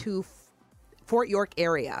to Fort York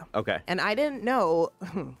area. Okay. And I didn't know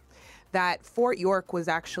that Fort York was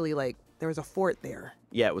actually there was a fort there.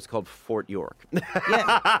 Yeah, it was called Fort York.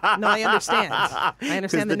 Yeah. No, I understand. I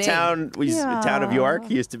understand the name. The town of York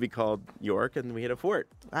used to be called York, and we had a fort.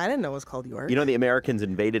 I didn't know it was called York. You know, the Americans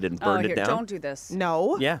invaded and burned it down. Don't do this.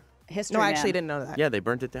 No. Yeah. History. No, I actually didn't know that. Yeah, they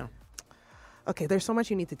burnt it down. Okay, there's so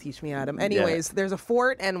much you need to teach me, Adam. Anyways, there's a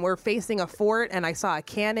fort, and we're facing a fort, and I saw a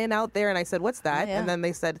cannon out there, and I said, what's that? yeah. And then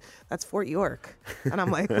they said, that's Fort York. And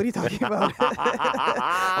I'm like, what are you talking about?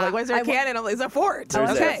 I'm like, why is there a cannon? I'm like, it's a fort. I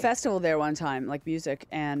went to a Okay. festival there one time, like music,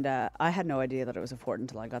 and I had no idea that it was a fort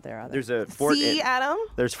until I got there. Either. There's a fort. See, Adam?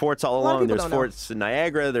 There's forts all A lot of along. people There's don't know. forts in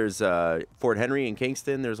Niagara. There's Fort Henry in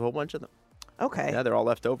Kingston. There's a whole bunch of them. Okay. Yeah, they're all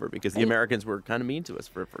left over because the Americans were kind of mean to us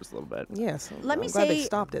for the first little bit. Yes. Let me I'm glad they say-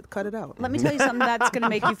 stopped it. Cut it out. Let me tell you something that's going to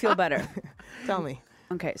make you feel better. Tell me.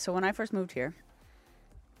 Okay, so when I first moved here,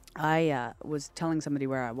 I was telling somebody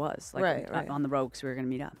where I was, like Right. on the road, because we were going to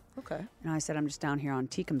meet up. Okay. And I said, I'm just down here on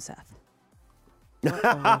Tecumseth. And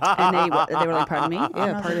they were like, pardon me? And I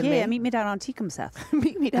was like, pardon yeah, me. meet me down on Tecumseth.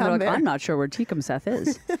 Meet me And they're down like, there. I'm not sure where Tecumseth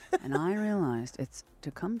is. And I realized it's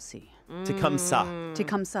Tecumseh. Tecumseh.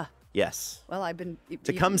 Tecumseh. Yes. Well, I've been...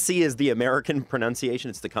 Tecumseh is the American pronunciation.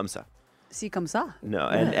 It's Tecumseh. Tecumseh. No,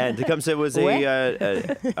 and Tecumseh was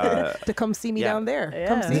To come see me Yeah. down there.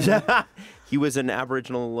 Come see me. he was an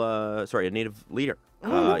Aboriginal, a native leader.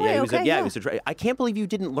 no way, he was okay, he yeah. was I can't believe you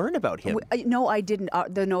didn't learn about him. No, I didn't.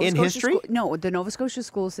 The Nova In Scotia history? the Nova Scotia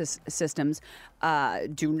school systems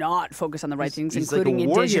do not focus on the right things, he's like including a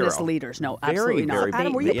war Indigenous hero. leaders. No, Very, absolutely not. very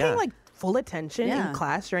Adam, were you Yeah. paying like full attention Yeah. in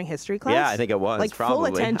class during history class? Yeah, I think it was, like full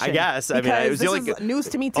probably. I attention. guess. I mean, Because it was the this only- is news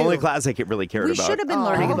to me too. Only class I really cared We about. should have been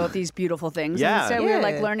learning about these beautiful things. Yeah. And instead, we were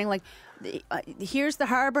like Yeah. learning like, here's the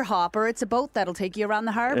harbor hopper. It's a boat that'll take you around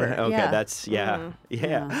the harbor. Okay, yeah. that's yeah.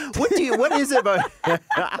 What is it about?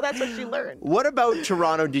 That's what she learned. What about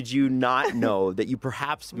Toronto did you not know that you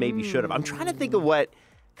perhaps maybe should have? I'm trying to think of what,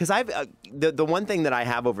 because I've the one thing that I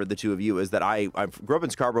have over the two of you is that I grew up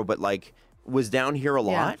in Scarborough, but like was down here a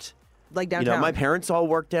lot. Like You downtown. know, my parents all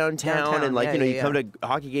work downtown, and like yeah, you yeah, come yeah. to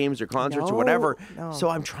hockey games or concerts or No, whatever. no. So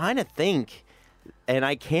I'm trying to think, and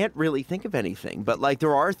I can't really think of anything. But like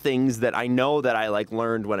there are things that I know that I like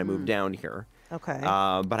learned when I moved down here. Okay.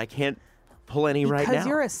 But I can't pull any right now. Because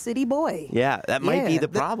you're a city boy. Yeah, that might be Yeah, the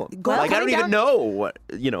the- problem. go- Like I don't coming even down- know what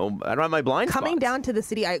I don't have my blind Coming spots. down to the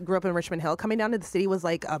city, I grew up in Richmond Hill. Coming down to the city was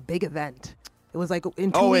like a big event. It was like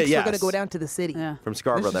in 2 Oh, weeks yes. we're gonna go down to the city. Yeah. From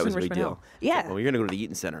Scarborough, This that is was a in big Richmond deal. Hill. Yeah. Well, you're gonna go to the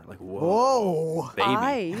Eaton Center. Like whoa, Whoa.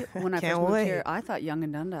 baby. When I Can't first moved wait. here, I thought Young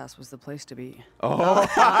and Dundas was the place to be. Oh, No,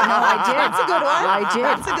 I did. That's a good one. I did.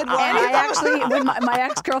 That's a good one. And I actually, when my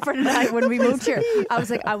ex-girlfriend and I, when we moved here, I was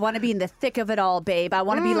like, I want to be in the thick of it all, babe. I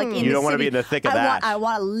want to be like in the city. You don't wanna be in the thick of that. I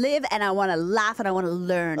want to live and I want to laugh and I want to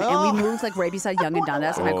learn. And we moved like right beside Young and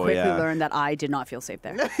Dundas, and I Oh, quickly yeah. learned that I did not feel safe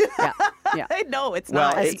there. Yeah, yeah. No, it's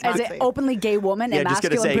Well, not. it- It's not As an safe. ocopenly gay woman and just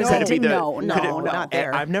gonna masculine say, could it be presenting, the- no, could no, it- no. not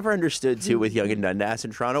there. I've never understood too with Young and Dundas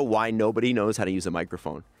in Toronto why nobody knows how to use a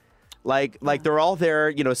microphone. Like they're all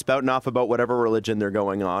there, spouting off about whatever religion they're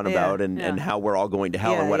going on about and how we're all going to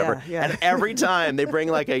hell Yeah, and whatever. yeah, yeah. And every time they bring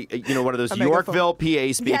like a one of those A megaphone. Yorkville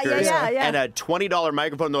PA speakers yeah. and a $20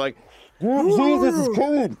 microphone, they're like, Jesus is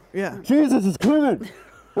coming. Yeah. Jesus is coming.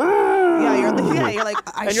 You're like,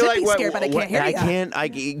 I And should you're like, be scared, but I can't hear I you.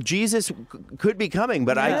 can't. Jesus could be coming,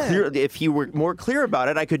 but I clearly, if you were more clear about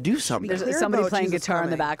it, I could do something. There's Clear somebody about playing Jesus guitar in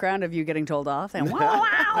the coming. background of you getting told off, and wow,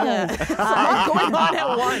 All going on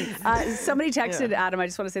at once. somebody texted Adam. I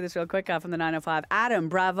just want to say this real quick from the 905. Adam,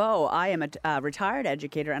 bravo! I am a retired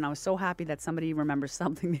educator, and I was so happy that somebody remembers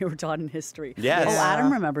something they were taught in history. Yes. Oh,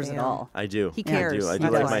 Adam remembers it Yeah. all. I do. He I cares. do. I do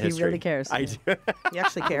That's like why. my He history. really cares. I do. He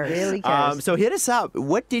actually cares. Really cares. So hit us up.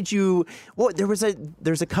 What did you? Well,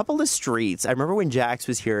 there's a couple of streets. I remember when Jax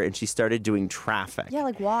was here and she started doing traffic. Yeah,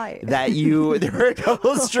 like why? That there were a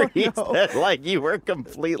couple of streets that like you were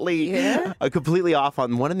completely completely off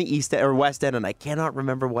on. One in the east or west end, and I cannot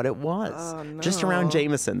remember what it was. Oh, no. Just around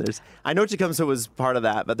Jameson. I know Tecumseh was part of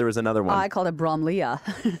that, but there was another one. I called it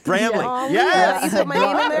Bromlea. Bramley. Yeah. Yes. You put my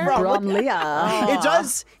name in there? Bromlea. It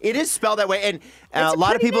does. It is spelled that way, and a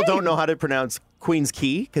lot of people don't know how to pronounce Queen's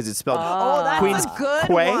Key because it's spelled Oh, that's Queen's a good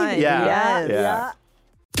Quay. one. Yeah. Yes. Yeah.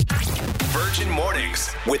 Virgin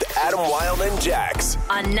Mornings with Adam Wylde and Jax.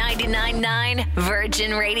 On 99.9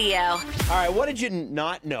 Virgin Radio. All right. What did you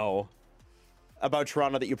not know about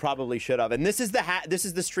Toronto that you probably should have? And this is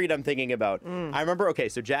the street I'm thinking about. I remember. Okay,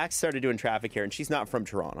 so Jax started doing traffic here, and she's not from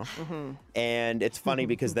Toronto. And it's funny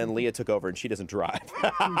because then Leah took over, and she doesn't drive.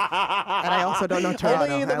 And I also don't know Toronto.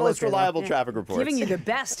 Only the I most lived here, though. reliable traffic reports. Giving you the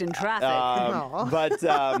best in traffic. But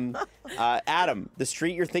Adam, the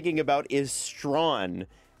street you're thinking about is Strawn,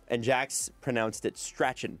 and Jax pronounced it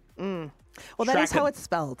Strachan. Well, that is how it's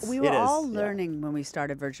spelled. We were It is, all yeah. learning when we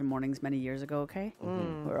started Virgin Mornings many years ago, okay? We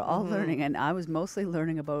were all learning, and I was mostly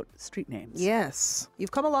learning about street names. Yes.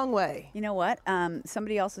 You've come a long way. You know what?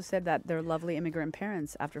 Somebody also said that their lovely immigrant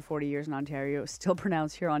parents, after 40 years in Ontario, still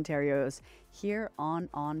pronounce Hurontario as here on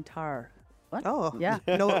Ontar. What? Oh, Yeah.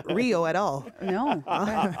 No Rio at all. No.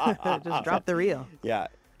 Just drop the Rio. Yeah.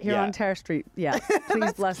 Here on Terrace Street. Yeah.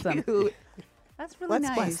 Please bless them. Cute. That's really Let's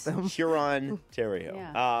nice. bless them. Huron, Ontario.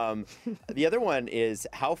 Yeah. The other one is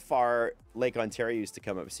how far Lake Ontario used to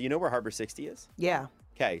come up. So you know where Harbor 60 is? Yeah.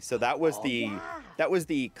 Okay, so that was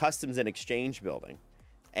the Customs and Exchange building.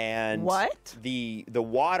 And What? the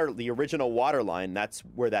original water line, that's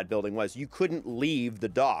where that building was. You couldn't leave the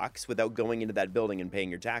docks without going into that building and paying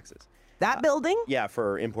your taxes. That building? Yeah,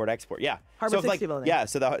 for import-export, yeah. Harbor so 60 building. Yeah,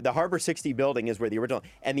 so the Harbor 60 building is where the original...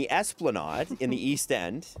 And the Esplanade in the East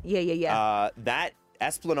End... Yeah. that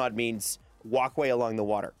Esplanade means walkway along the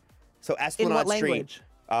water. So Esplanade In what Street... language?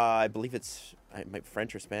 I believe it's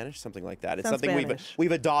French or Spanish, something like that. It's Sounds something Spanish.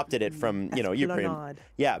 we've adopted it from Ukraine. Esplanade.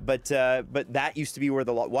 Yeah, but that used to be where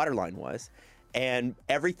the water line was, and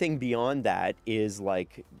everything beyond that is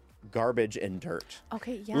like garbage and dirt.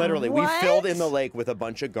 Okay, yeah. Literally, we What? filled in the lake with a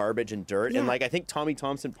bunch of garbage and dirt, Yeah. and like I think Tommy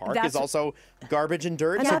Thompson Park That's- is also garbage and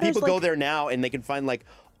dirt. And So now there's, people go like- there now and they can find like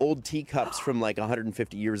old teacups from like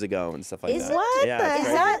 150 years ago and stuff like that. What Yeah, the it's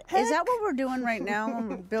heck? crazy. Is that what we're doing right now when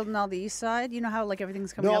we're building all the east side? You know how like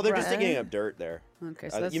everything's coming No, up they're right- just digging up dirt there. Okay,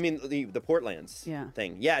 so that's... You mean the Portlands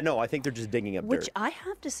thing? Yeah, no, I think they're just digging up Which dirt. I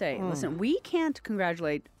have to say, listen, we can't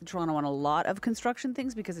congratulate Toronto on a lot of construction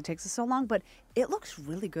things because it takes us so long, but it looks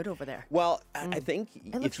really good over there. Well, I think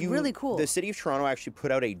looks if you really cool. the city of Toronto actually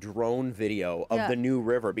put out a drone video of Yeah. the new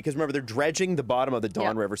river because remember they're dredging the bottom of the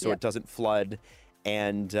Don Yeah, River so yeah. it doesn't flood.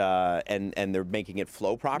 And they're making it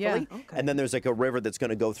flow properly. Yeah. And then there's like a river that's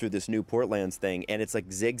going to go through this new Portlands thing, and it's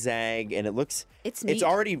like zigzag, and it looks It's neat.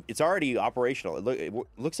 it's already operational. It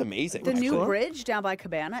looks amazing. The new actually. bridge down by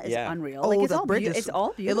Cabana is Yeah. unreal. Oh, Like, it's the all bridge is... it's all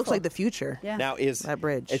beautiful. It looks like the future. Yeah. Now That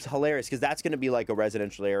bridge. It's hilarious because that's going to be like a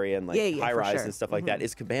residential area and like Yeah, high for rise sure. and stuff like that.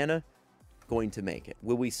 Is Cabana going to make it?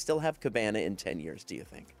 Will we still have Cabana in 10 years? Do you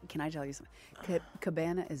think? Can I tell you something?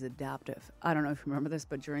 Cabana is adaptive. I don't know if you remember this,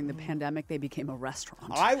 but during the pandemic, they became a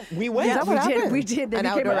restaurant. We went. Is that we what did. happened? We did. They An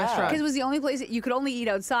became outdoor a restaurant. because it was the only place that you could only eat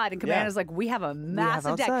outside. And Cabana's like, we have a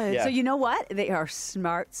massive deck. outside. Yeah. So you know what? They are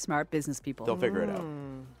smart business people. They'll figure it out.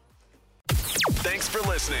 Thanks for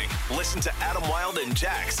listening. Listen to Adam Wylde and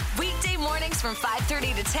Jax, Weekday mornings from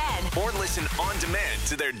 5:30 to 10. or listen on demand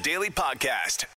to their daily podcast.